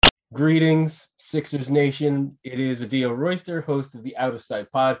Greetings, Sixers Nation. It is Adil Royster, host of the Out of Sight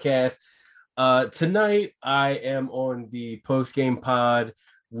podcast. Tonight, I am on the post-game pod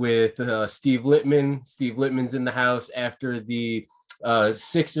with Steve Littman. Steve Littman's in the house after the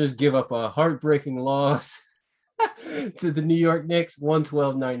Sixers give up a heartbreaking loss to the New York Knicks,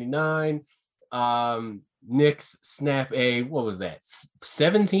 112-99. Knicks snap a,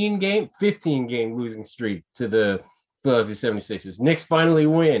 15 game losing streak to the Philadelphia 76ers. Knicks finally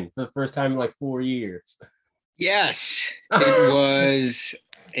win for the first time in like 4 years. Yes, it was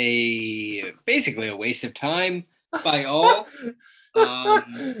basically a waste of time by all.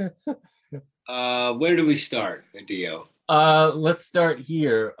 Where do we start, Adio? Let's start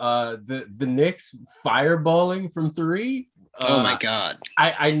here. The Knicks fireballing from three. Oh my God.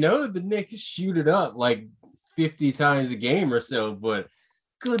 I know the Knicks shoot it up like 50 times a game or so, but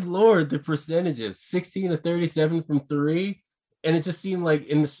good Lord, the percentages 16 to 37 from three. And it just seemed like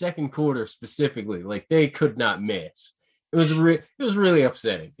in the second quarter specifically, like they could not miss. It was really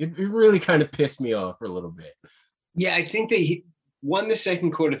upsetting. It really kind of pissed me off for a little bit. Yeah, I think they won the second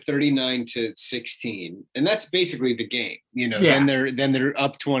quarter 39-16, and that's basically the game. You know, Yeah. then they're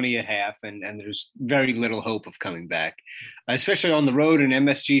up 20 at half, and there's very little hope of coming back, especially on the road. And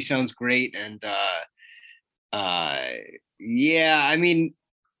MSG sounds great, and yeah, I mean,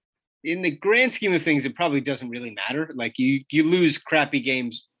 in the grand scheme of things, it probably doesn't really matter. Like you lose crappy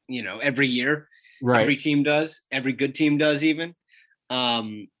games, you know, every year. Right. Every team does. Every good team does even.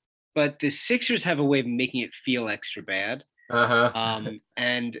 But the Sixers have a way of making it feel extra bad.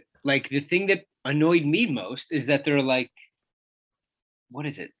 And like the thing that annoyed me most is that they're like, what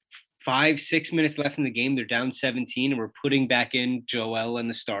is it? 5-6 minutes left in the game. They're down 17 and we're putting back in Joel and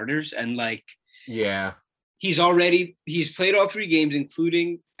the starters. And like, yeah. He's played all 3 games,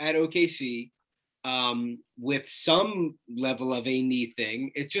 including at OKC, with some level of a knee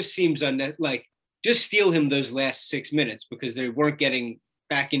thing. It just seems just steal him those last 6 minutes because they weren't getting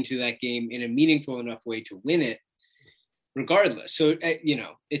back into that game in a meaningful enough way to win it regardless. So, you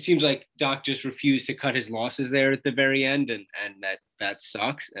know, it seems like Doc just refused to cut his losses there at the very end. And that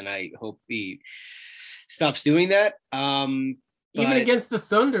sucks. And I hope he stops doing that. Even against the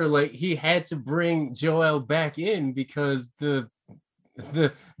Thunder, like he had to bring Joel back in because the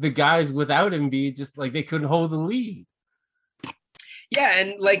guys without Embiid just like they couldn't hold the lead. Yeah,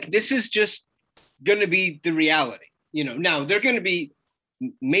 and like this is just going to be the reality. You know, now they're going to be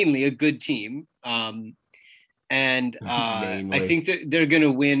mainly a good team, and I think that they're going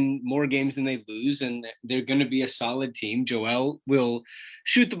to win more games than they lose, and they're going to be a solid team. Joel will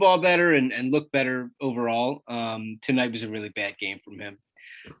shoot the ball better and look better overall. Tonight was a really bad game from him.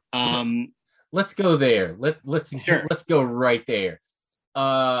 Let's go there. Let's go right there.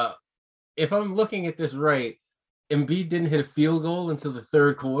 If I'm looking at this right, Embiid didn't hit a field goal until the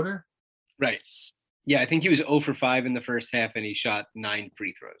third quarter. Right. Yeah, I think he was 0 for 5 in the first half, and he shot 9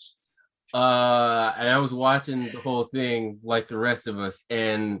 free throws. And I was watching the whole thing like the rest of us,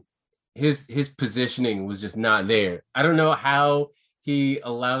 and his positioning was just not there. I don't know how he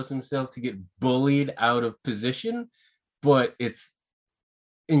allows himself to get bullied out of position, but it's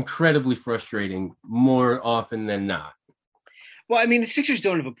incredibly frustrating more often than not. Well, I mean, the Sixers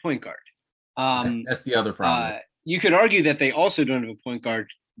don't have a point guard. That's the other problem. You could argue that they also don't have a point guard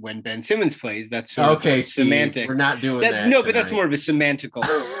when Ben Simmons plays. That's sort okay, of semantic. We're not doing that. No, but that's more of a semantical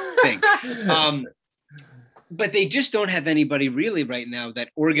thing. But they just don't have anybody really right now that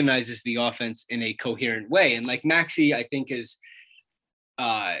organizes the offense in a coherent way. And like Maxey, I think is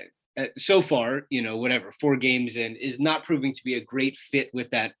so far, you know, 4 games in, is not proving to be a great fit with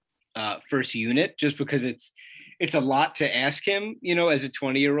that first unit, just because it's a lot to ask him, you know, as a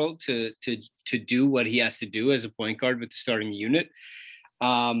 20-year-old to do what he has to do as a point guard with the starting unit.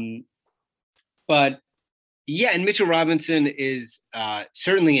 But yeah, and Mitchell Robinson is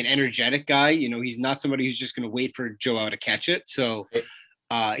certainly an energetic guy. You know, he's not somebody who's just going to wait for Joel to catch it. So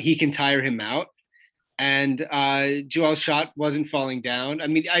he can tire him out. And Joel's shot wasn't falling down. I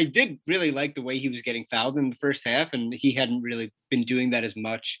mean, I did really like the way he was getting fouled in the first half, and he hadn't really been doing that as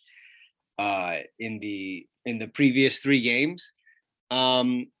much in the previous 3 games.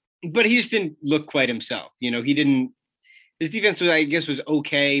 But he just didn't look quite himself. You know, his defense was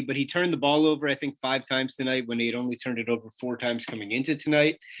okay, but he turned the ball over, I think 5 times tonight when he had only turned it over 4 times coming into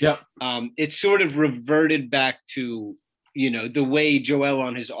tonight. Yeah. It sort of reverted back to, you know, the way Joel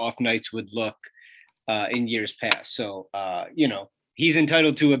on his off nights would look in years past. So, you know, he's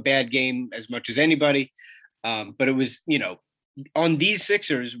entitled to a bad game as much as anybody. But it was, you know, on these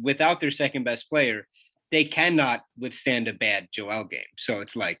Sixers without their second best player, they cannot withstand a bad Joel game. So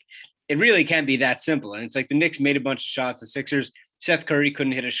it's like, it really can't be that simple. And it's like the Knicks made a bunch of shots. The Sixers Seth Curry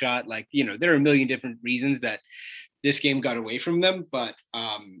couldn't hit a shot. Like, there are a million different reasons that this game got away from them. But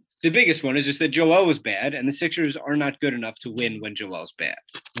the biggest one is just that Joel was bad, and the Sixers are not good enough to win when Joel's bad.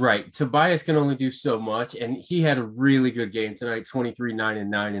 Right. Tobias can only do so much, and he had a really good game tonight, 23, 9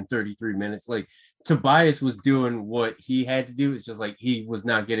 and 9 in 33 minutes. Like, Tobias was doing what he had to do. It's just like he was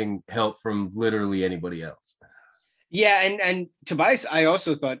not getting help from literally anybody else. Yeah, and Tobias, I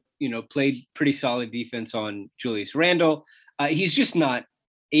also thought, played pretty solid defense on Julius Randle. He's just not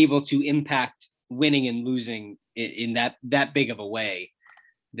able to impact winning and losing in that big of a way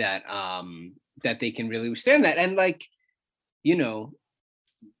that that they can really withstand that. And like,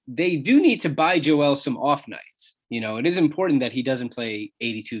 they do need to buy Joel some off nights. It is important that he doesn't play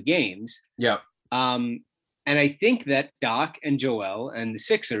 82 games. Yeah. And I think that Doc and Joel and the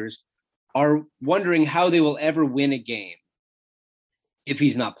Sixers are wondering how they will ever win a game if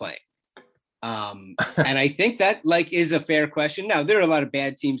he's not playing. And I think that is a fair question. Now, there are a lot of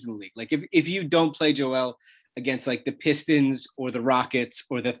bad teams in the league. Like if you don't play Joel against like the Pistons or the Rockets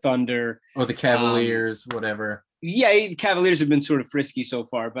or the Thunder or the Cavaliers, whatever. Yeah, Cavaliers have been sort of frisky so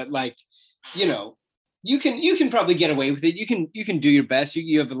far, but you can probably get away with it. You can do your best.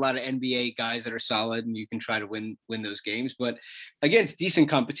 You have a lot of NBA guys that are solid, and you can try to win those games. But against decent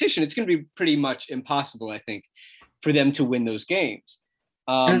competition, it's going to be pretty much impossible, I think, for them to win those games.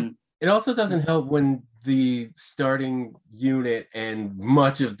 And it also doesn't help when the starting unit and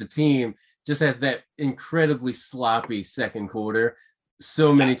much of the team just has that incredibly sloppy second quarter.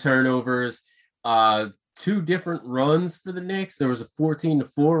 So many turnovers. 2 different runs for the Knicks. There was a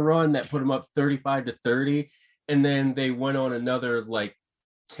 14-4 run that put them up 35-30, and then they went on another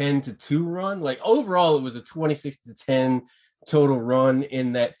 10-2 run. Like overall, it was a 26-10 total run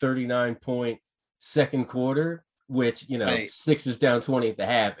in that 39-point second quarter, which right. Sixers down 20 at the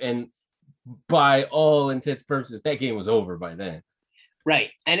half, and by all intents and purposes, that game was over by then.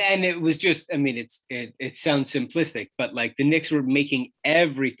 Right. And it was just, it sounds simplistic, but like the Knicks were making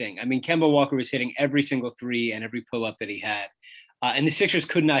everything. Kemba Walker was hitting every single three and every pull-up that he had. And the Sixers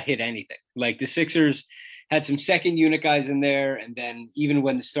could not hit anything. Like the Sixers had some second unit guys in there. And then even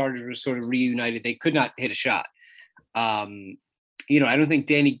when the starters were sort of reunited, they could not hit a shot. I don't think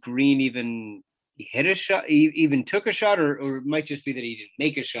Danny Green even hit a shot, even took a shot, or it might just be that he didn't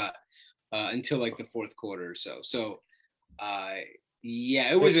make a shot until like the fourth quarter or so. So,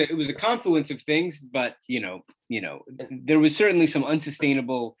 yeah, it was a confluence of things, but there was certainly some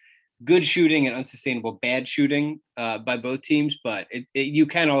unsustainable good shooting and unsustainable bad shooting by both teams. But you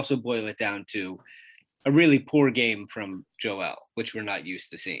can also boil it down to a really poor game from Joel, which we're not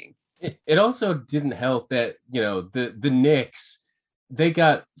used to seeing. It also didn't help that the Knicks, they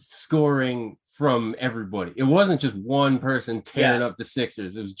got scoring from everybody. It wasn't just one person tearing up the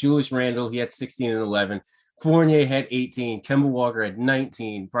Sixers. It was Julius Randle. He had 16 and 11. Fournier had 18. Kemba Walker had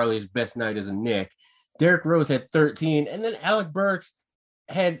 19, probably his best night as a Knick. Derrick Rose had 13. And then Alec Burks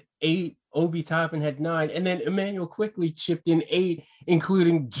had 8. Obi Toppin had 9. And then Emmanuel quickly chipped in 8,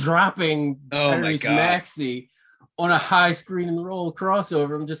 including dropping Tyrese Maxey on a high screen and roll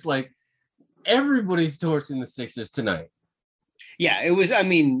crossover. I'm just like, everybody's torching the Sixers tonight. Yeah, it was,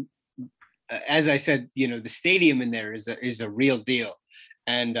 as I said, the stadium in there is a real deal.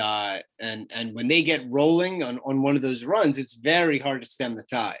 And when they get rolling on one of those runs, it's very hard to stem the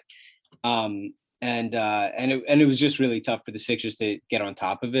tide. And it was just really tough for the Sixers to get on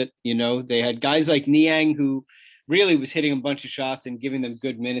top of it. They had guys like Niang, who really was hitting a bunch of shots and giving them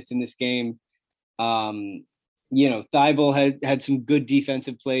good minutes in this game. Thibault had some good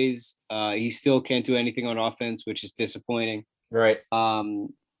defensive plays. He still can't do anything on offense, which is disappointing. Right.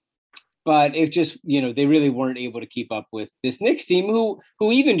 But it just, they really weren't able to keep up with this Knicks team,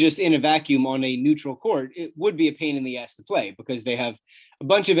 who even just in a vacuum on a neutral court, it would be a pain in the ass to play, because they have a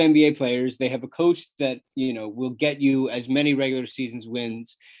bunch of NBA players. They have a coach that, will get you as many regular seasons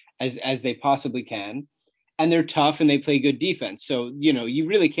wins as they possibly can. And they're tough and they play good defense. So, you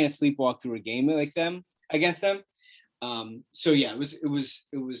really can't sleepwalk through a game like them against them. So yeah, it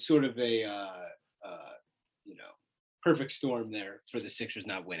was sort of a, perfect storm there for the Sixers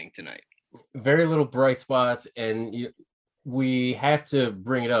not winning tonight. Very little bright spots, and we have to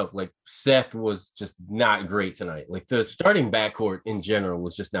bring it up. Like, Seth was just not great tonight. Like, the starting backcourt in general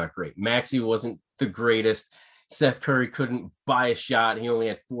was just not great. Maxey wasn't the greatest. Seth Curry couldn't buy a shot. He only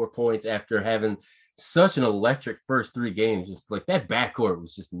had 4 points after having such an electric first 3 games. Just like that backcourt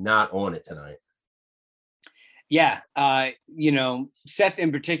was just not on it tonight. Yeah, Seth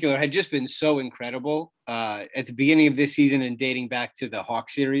in particular had just been so incredible at the beginning of this season and dating back to the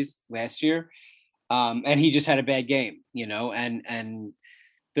Hawks series last year. And he just had a bad game, and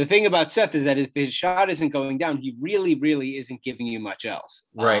the thing about Seth is that if his shot isn't going down, he really, really isn't giving you much else.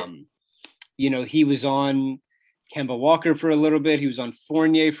 Right. He was on Kemba Walker for a little bit. He was on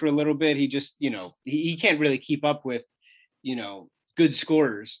Fournier for a little bit. He just, he can't really keep up with, good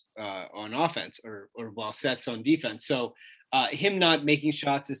scorers on offense or while Seth's on defense. So him not making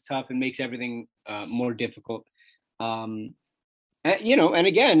shots is tough and makes everything more difficult. And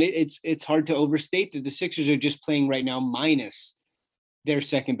again, it's hard to overstate that the Sixers are just playing right now minus their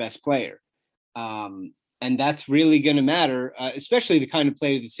second best player. And that's really going to matter, especially the kind of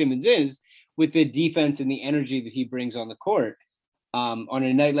player that Simmons is, with the defense and the energy that he brings on the court. On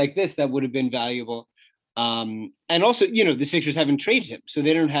a night like this, that would have been valuable. And also, the Sixers haven't traded him, so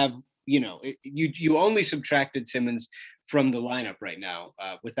they don't have, you only subtracted Simmons from the lineup right now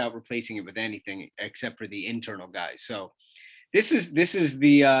without replacing it with anything except for the internal guys. So this is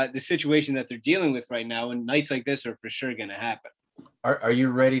the situation that they're dealing with right now, and nights like this are for sure going to happen. Are you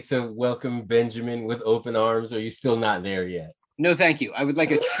ready to welcome Benjamin with open arms? Or are you still not there yet? No, thank you. I would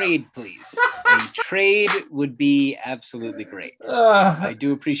like a trade, please. A trade would be absolutely great. I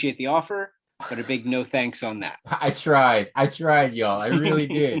do appreciate the offer, but a big no thanks on that. I tried, y'all. I really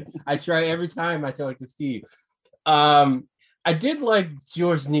did. I try every time I talk to Steve. I did like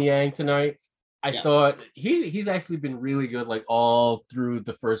Georges Niang tonight. I thought he's actually been really good, like all through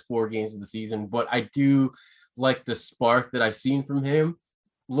the first 4 games of the season. But I do like the spark that I've seen from him.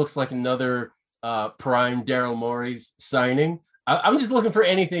 Looks like another prime Daryl Morey's signing. I'm just looking for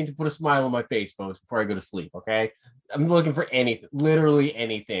anything to put a smile on my face, folks, before I go to sleep. Okay, I'm looking for anything, literally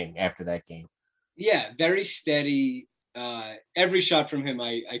anything after that game. Yeah, very steady. Every shot from him,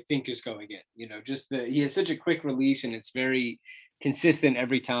 I think, is going in. He has such a quick release, and it's very consistent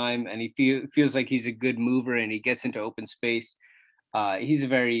every time. And he feels like he's a good mover, and he gets into open space. He's a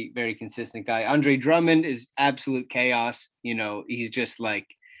very, very consistent guy. Andre Drummond is absolute chaos. He's just like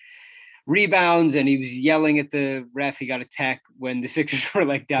rebounds, and he was yelling at the ref. He got a tech when the Sixers were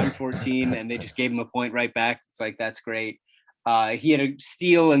like down 14 and they just gave him a point right back. It's like, that's great. He had a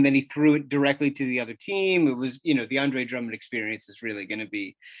steal and then he threw it directly to the other team. It was, the Andre Drummond experience is really going to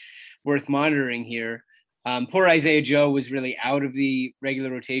be worth monitoring here. Poor Isaiah Joe was really out of the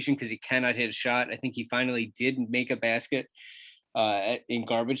regular rotation because he cannot hit a shot. I think he finally did make a basket in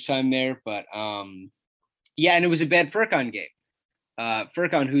garbage time there, but and it was a bad Furkan game.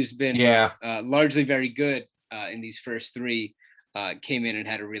 Furkan, who's been largely very good in these first 3, came in and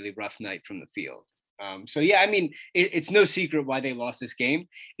had a really rough night from the field. It's no secret why they lost this game.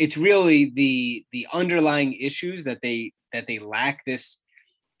 It's really the underlying issues that they lack this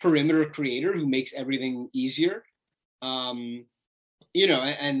perimeter creator who makes everything easier. And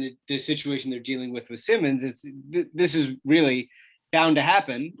the situation they're dealing with Simmons, this is really bound to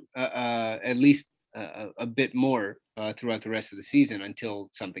happen, at least a bit more throughout the rest of the season until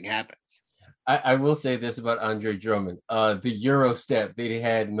something happens. I will say this about Andre Drummond. The Euro step that he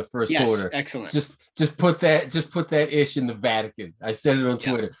had in the first quarter. Excellent. Just put that ish in the Vatican. I said it on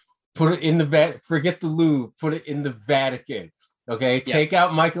Twitter. Put it in the forget the Louvre, put it in the Vatican. Okay. Take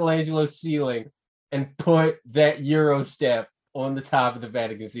out Michelangelo's ceiling and put that Euro step on the top of the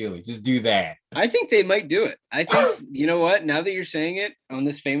Vatican ceiling. Just do that. I think they might do it. I think, you know what? Now that you're saying it on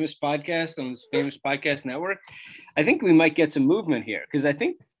this famous podcast, network, I think we might get some movement here because I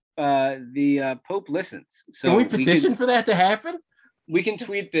think the Pope listens. So can we petition for that to happen? We can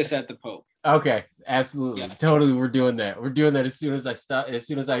tweet this at the Pope. Okay, absolutely. Yeah. Totally. We're doing that. We're doing that as soon as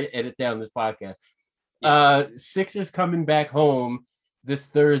I edit down this podcast. Yeah. Sixers coming back home this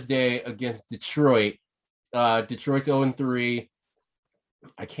Thursday against Detroit. Detroit's 0-3.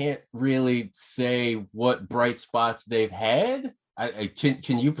 I can't really say what bright spots they've had.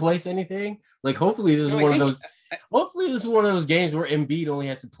 Can you place anything? Like, hopefully this is one of those. Hopefully this is one of those games where Embiid only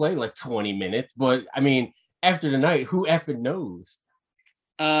has to play like 20 minutes. But I mean, after tonight, who effing knows?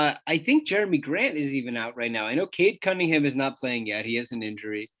 I think Jeremy Grant is even out right now. I know Cade Cunningham is not playing yet. He has an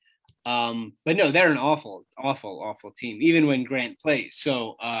injury. But no, they're an awful, awful, awful team, even when Grant plays.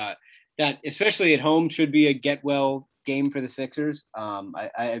 So that, especially at home, should be a get well game for the Sixers.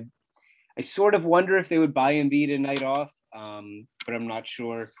 I sort of wonder if they would buy Embiid a night off, but I'm not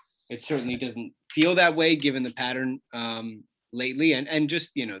sure. It certainly doesn't feel that way given the pattern lately, and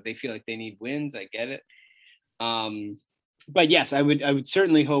just, they feel like they need wins. I get it. But yes, I would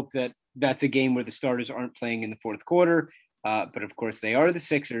certainly hope that that's a game where the starters aren't playing in the fourth quarter. But of course they are the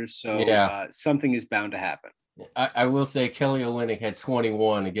Sixers, so something is bound to happen. I will say Kelly Olynyk had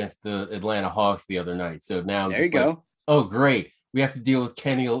 21 against the Atlanta Hawks the other night. So now there you go. Oh, great. We have to deal with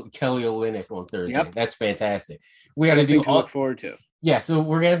Kelly Olynyk on Thursday. Yep. That's fantastic. We got to do look forward to. Yeah, so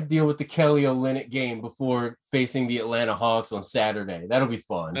we're gonna have to deal with the Kelly Olynyk game before facing the Atlanta Hawks on Saturday. That'll be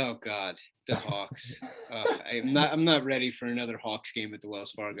fun. Oh God, the Hawks. I'm not ready for another Hawks game at the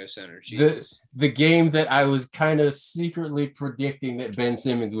Wells Fargo Center. Jesus. The game that I was kind of secretly predicting that Ben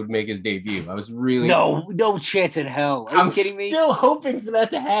Simmons would make his debut. I was really no chance in hell. Are you kidding me? I'm still hoping for that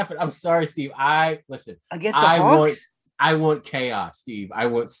to happen. I'm sorry, Steve. Listen. Against the Hawks? I want chaos, Steve. I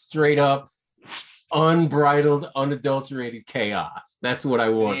want straight up unbridled, unadulterated chaos. That's what I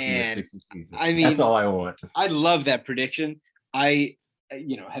want from the Sixers season. I mean, that's all I want. I love that prediction. I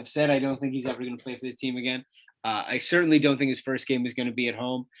have said I don't think he's ever going to play for the team again. I certainly don't think his first game is going to be at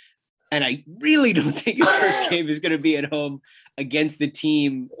home. And I really don't think his first game is going to be at home against the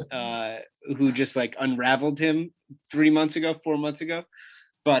team who just like unraveled him 4 months ago.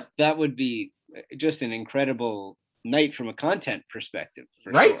 But that would be just an incredible night from a content perspective.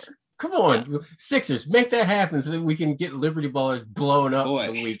 Right? Sure. Come on, yeah. Sixers, make that happen so that we can get Liberty Ballers blown up for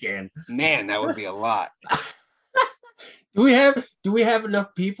the weekend. Man, that would be a lot. Do we have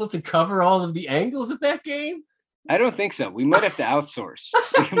enough people to cover all of the angles of that game? I don't think so. We might have to outsource.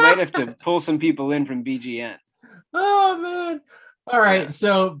 We might have to pull some people in from BGN. Oh man. All right.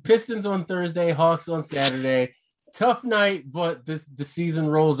 So Pistons on Thursday, Hawks on Saturday. Tough night, but the season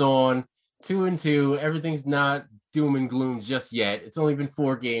rolls on. 2-2. Everything's not doom and gloom just yet. It's only been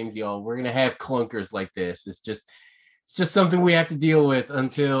 4 games, y'all. We're gonna have clunkers like this. It's just something we have to deal with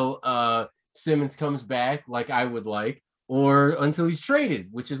until Simmons comes back, like I would like, or until he's traded,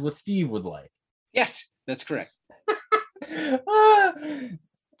 which is what Steve would like. Yes, that's correct.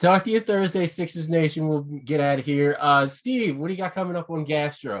 Talk to you Thursday, Sixers Nation. We'll get out of here. Steve, what do you got coming up on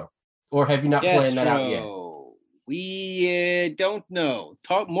Gastro? Or have you not planned that out yet? We don't know.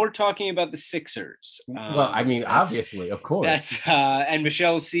 Talking about the Sixers. Well, I mean, obviously, of course. That's and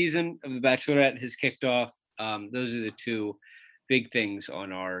Michelle's season of The Bachelorette has kicked off. Those are the 2 big things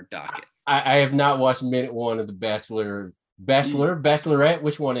on our docket. I have not watched minute 1 of The Bachelorette.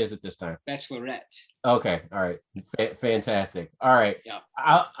 Which one is it this time? Bachelorette. Okay, all right, fantastic. All right, yeah.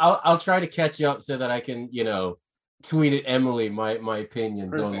 I'll try to catch up so that I can tweet at Emily my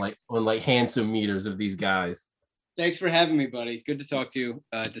opinions Perfect. on handsome meters of these guys. Thanks for having me, buddy. Good to talk to you,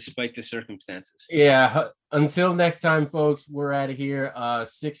 despite the circumstances. Yeah. Until next time, folks, we're out of here.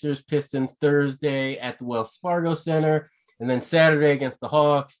 Sixers Pistons Thursday at the Wells Fargo Center, and then Saturday against the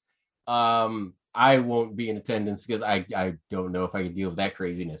Hawks. I won't be in attendance because I don't know if I can deal with that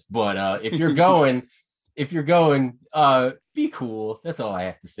craziness. But if you're going, be cool. That's all I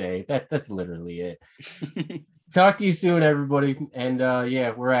have to say. That's literally it. Talk to you soon, everybody. And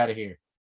yeah, we're out of here.